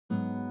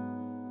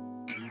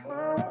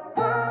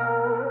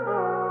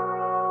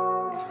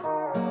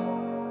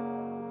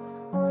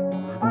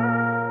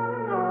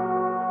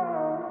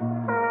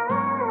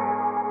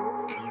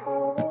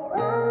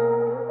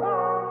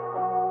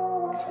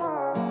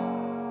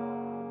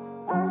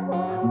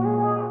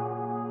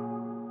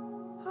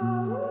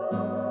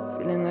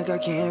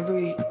can't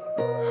breathe.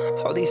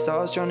 All these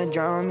thoughts trying to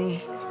drown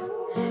me.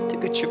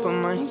 Took a trip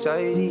on my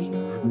anxiety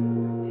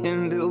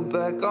and built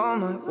back all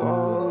my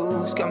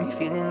walls. Got me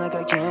feeling like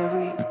I can't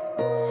breathe.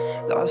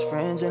 Lost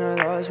friends and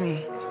I lost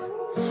me.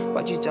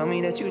 Why'd you tell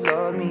me that you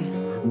love me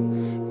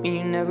when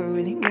you never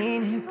really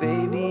mean it,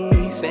 baby?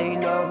 Fake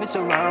love, it's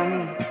around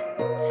me.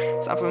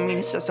 Time for me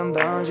to set some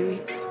boundaries.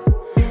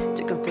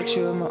 Take a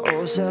picture of my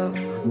old self,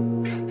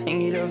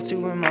 hang it up to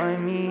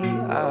remind me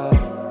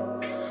I'll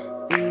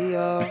be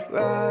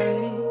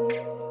alright.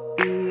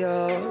 Be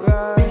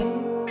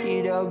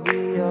alright, I'll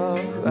be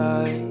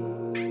alright.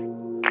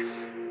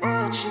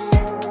 Want you,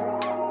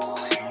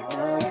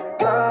 now you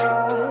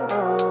got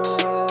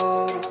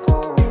nowhere to go,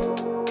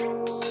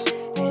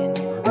 and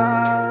you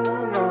got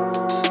no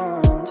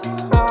one to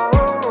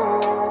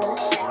hold.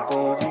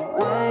 Baby,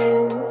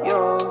 when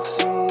you're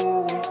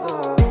feeling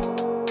low,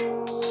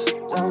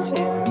 don't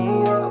hit me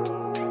up.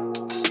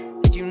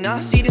 Did you not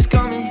see this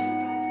coming?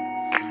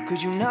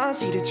 Could you not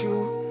see the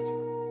truth?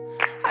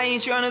 I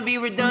ain't tryna be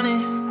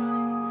redundant,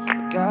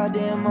 but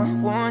goddamn, I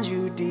warned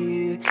you,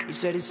 dear. You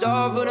said it's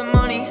all for the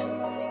money,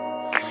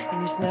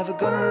 and it's never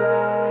gonna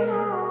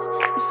last.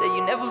 You said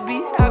you'd never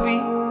be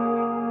happy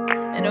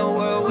in a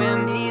world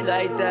with me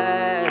like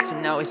that. So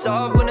now it's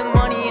all for the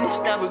money, and it's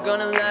never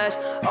gonna last.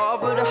 All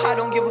for the high,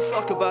 don't give a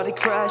fuck about the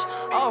crash.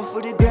 All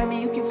for the Grammy,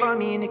 you can find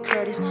me in the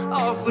credits.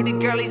 All for the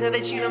girlies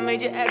that you done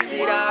made your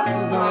exit.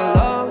 I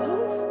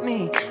love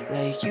me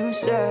like you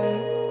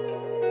said.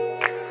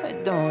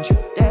 Don't you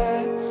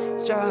dare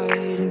try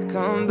to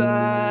come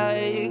back.